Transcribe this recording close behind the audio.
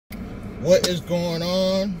What is going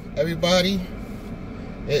on, everybody?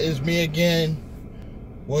 It is me again,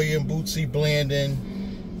 William Bootsy Blandon,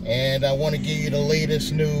 and I want to give you the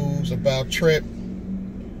latest news about TRYP.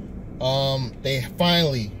 They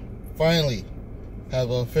finally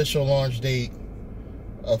have an official launch date,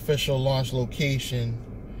 official launch location.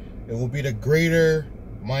 It will be the greater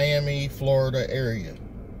Miami, Florida area.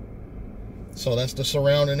 So that's the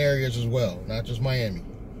surrounding areas as well, not just Miami.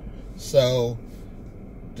 So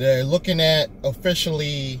they're looking at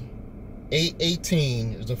officially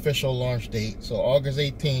 8/18 is the official launch date. So August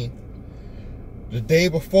 18th, the day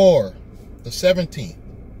before, the 17th,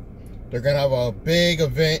 they're going to have a big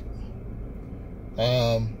event.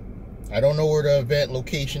 I don't know where the event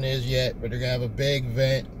location is yet, but they're going to have a big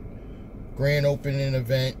event, grand opening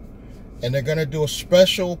event, and they're going to do a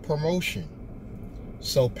special promotion.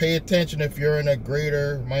 So pay attention if you're in a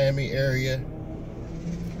greater Miami area.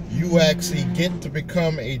 You actually get to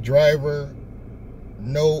become a driver,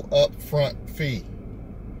 no upfront fee.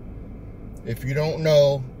 If you don't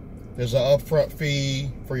know, there's an upfront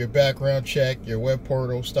fee for your background check, your web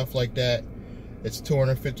portal, stuff like that. It's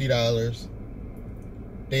 $250.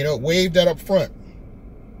 They don't waive that up front.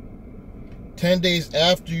 10 days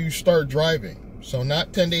after you start driving. So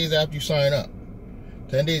not 10 days after you sign up.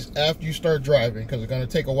 10 days after you start driving, because it's going to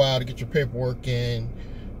take a while to get your paperwork in,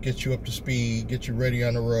 get you up to speed, get you ready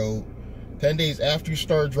on the road. 10 days after you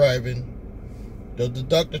start driving, they'll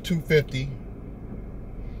deduct the $250.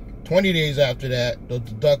 20 days after that, they'll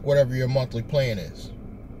deduct whatever your monthly plan is.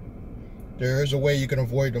 There is a way you can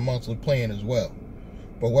avoid the monthly plan as well.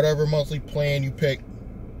 But whatever monthly plan you pick,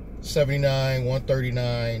 $79,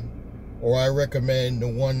 $139, or I recommend the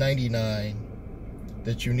 $199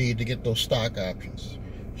 that you need to get those stock options.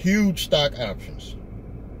 Huge stock options.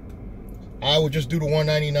 I would just do the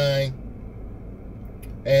 $199,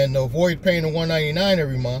 and to avoid paying the $199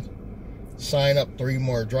 every month, sign up 3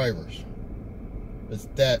 more drivers. It's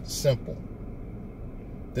that simple.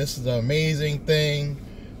 This is an amazing thing.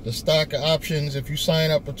 The stock options, if you sign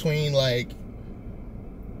up between like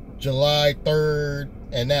July 3rd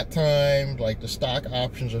and that time, like the stock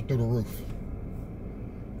options are through the roof.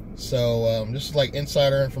 So this is like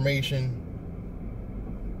insider information.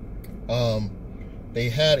 They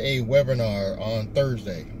had a webinar on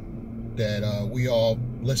Thursday that we all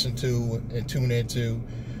listened to and tuned into.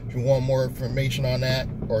 If you want more information on that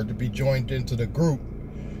or to be joined into the group,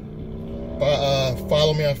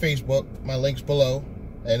 follow me on Facebook. My link's below,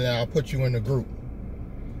 and then I'll put you in the group.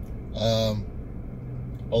 A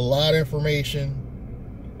lot of information,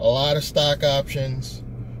 a lot of stock options,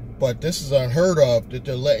 but this is unheard of that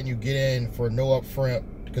they're letting you get in for no upfront,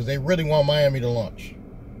 because they really want Miami to launch.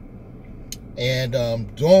 And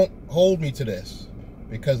don't hold me to this,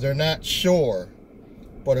 because they're not sure,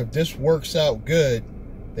 but if this works out good,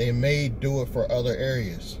 they may do it for other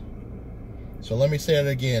areas. So let me say it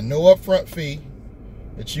again. No upfront fee.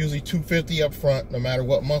 It's usually $250 up front, no matter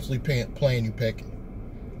what monthly plan you pick.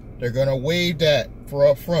 They're going to waive that for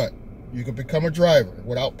up front. You can become a driver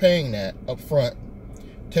without paying that up front.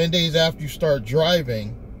 10 days after you start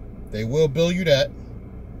driving, they will bill you that.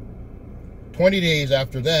 20 days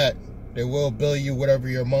after that, they will bill you whatever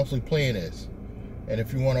your monthly plan is. And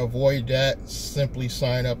if you want to avoid that, simply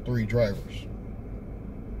sign up 3 drivers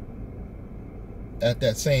at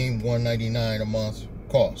that same $199 a month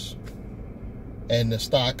cost. And the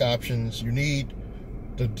stock options, you need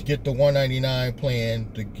to get the $199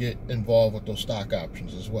 plan to get involved with those stock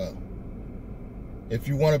options as well. If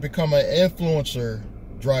you want to become an influencer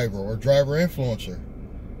driver or driver influencer,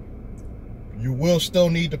 you will still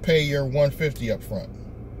need to pay your $150 up front.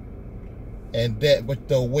 And that, but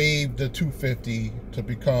they'll waive the $250 to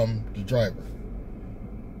become the driver.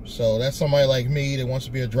 So that's somebody like me that wants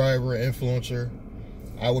to be a driver, influencer.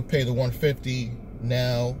 I would pay the $150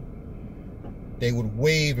 now. They would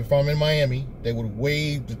waive, if I'm in Miami, they would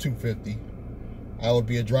waive the $250. I would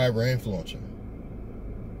be a driver influencer.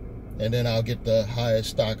 And then I'll get the highest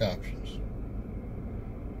stock options.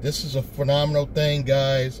 This is a phenomenal thing,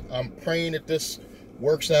 guys. I'm praying that this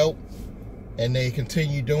works out and they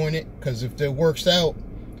continue doing it, because if it works out,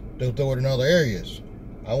 they'll do it in other areas.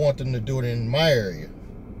 I want them to do it in my area.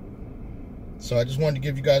 So I just wanted to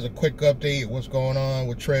give you guys a quick update of what's going on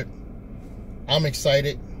with TRYP. I'm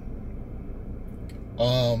excited.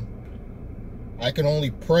 I can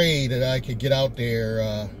only pray that I could get out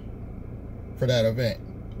there for that event.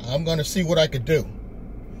 I'm going to see what I could do,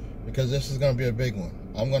 because this is going to be a big one.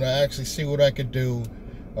 I'm going to actually see what I could do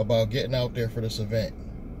about getting out there for this event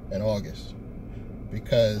in August,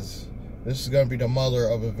 because this is going to be the mother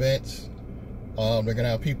of events. They're going to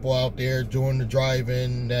have people out there doing the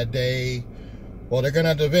drive-in that day, Well, they're gonna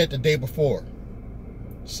have the event the day before,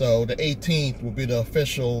 so the 18th will be the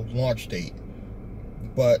official launch date,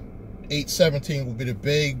 but 8/17 will be the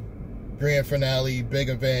big grand finale, big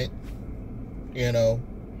event, you know.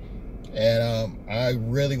 And I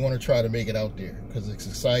really want to try to make it out there because it's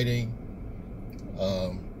exciting.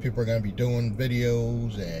 People are going to be doing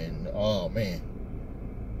videos, and oh man,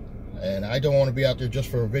 and I don't want to be out there just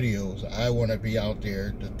for videos. I want to be out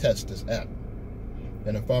there to test this app.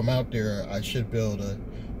 And if I'm out there, I should be able to,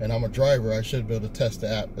 and I'm a driver, I should be able to test the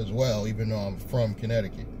app as well, even though I'm from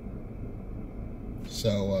Connecticut.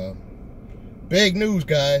 So big news,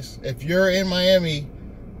 guys. If you're in Miami,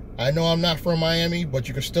 I know I'm not from Miami, but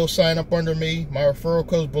you can still sign up under me. My referral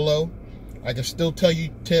code's below. I can still tell you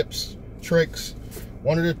tips, tricks.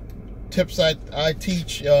 One of the tips I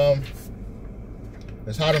teach is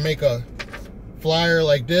how to make a flyer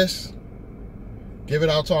like this. Give it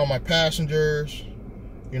out to all my passengers,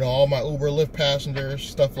 you know, all my Uber, Lyft passengers,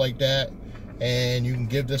 stuff like that. And you can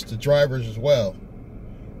give this to drivers as well.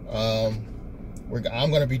 I'm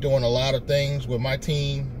going to be doing a lot of things with my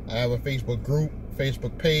team. I have a Facebook group,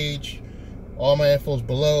 Facebook page. All my info is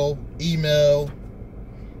below. Email.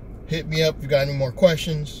 Hit me up if you got any more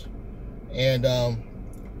questions. And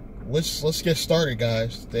let's get started,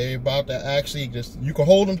 guys. They're about to actually you can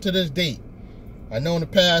hold them to this date. I know in the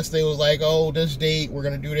past they was like, oh, this date we're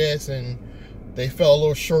gonna do this, and they fell a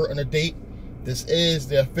little short on the date. This is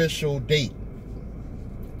the official date.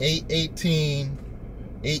 8/18,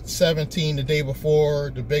 8/17 the day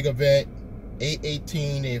before the big event.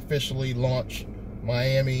 8/18 they officially launch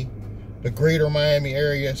Miami, the greater Miami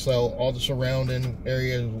area, so all the surrounding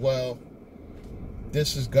areas as well.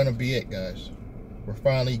 This is gonna be it, guys. We're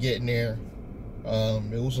finally getting there.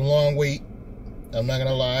 It was a long wait, I'm not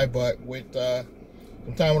gonna lie, but with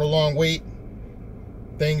sometimes with a long wait,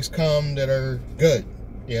 things come that are good,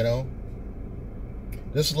 you know.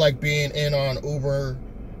 This is like being in on Uber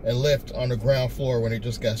and Lyft on the ground floor when they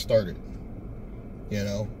just got started, you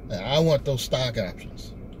know. And I want those stock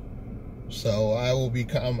options, so I will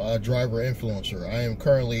become a driver influencer. I am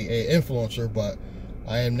currently an influencer, but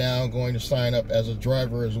I am now going to sign up as a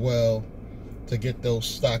driver as well to get those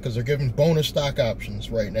stock, because they're giving bonus stock options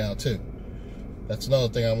right now too. That's another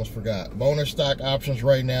thing I almost forgot. Bonus stock options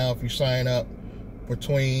right now if you sign up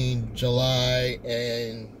between July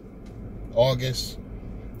and August.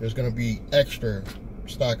 There's going to be extra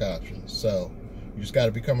stock options. So you just got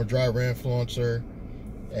to become a driver influencer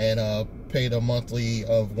and pay the monthly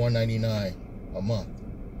of $199 a month.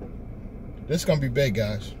 This is going to be big,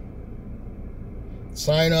 guys.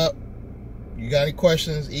 Sign up. You got any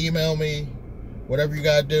questions, email me. Whatever you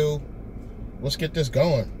gotta do, let's get this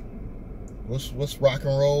going. Let's rock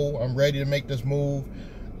and roll. I'm ready to make this move.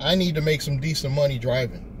 I need to make some decent money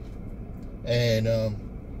driving, and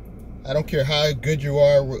I don't care how good you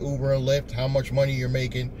are with Uber and Lyft, how much money you're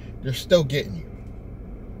making, they're still getting you.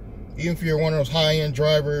 Even if you're one of those high-end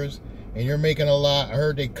drivers and you're making a lot. I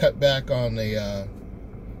heard they cut back on the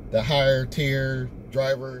higher tier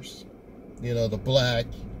drivers, you know, the black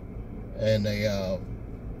and the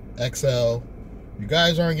XL. You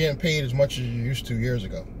guys aren't getting paid as much as you used to years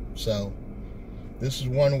ago. So this is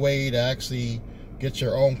one way to actually get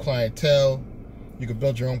your own clientele. You can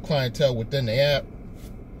build your own clientele within the app.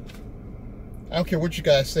 I don't care what you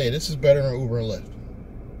guys say. This is better than Uber and Lyft.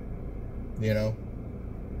 You know.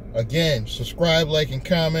 Again, subscribe, like, and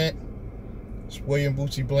comment. It's William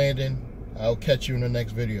Bootsy Blandon. I'll catch you in the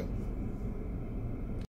next video.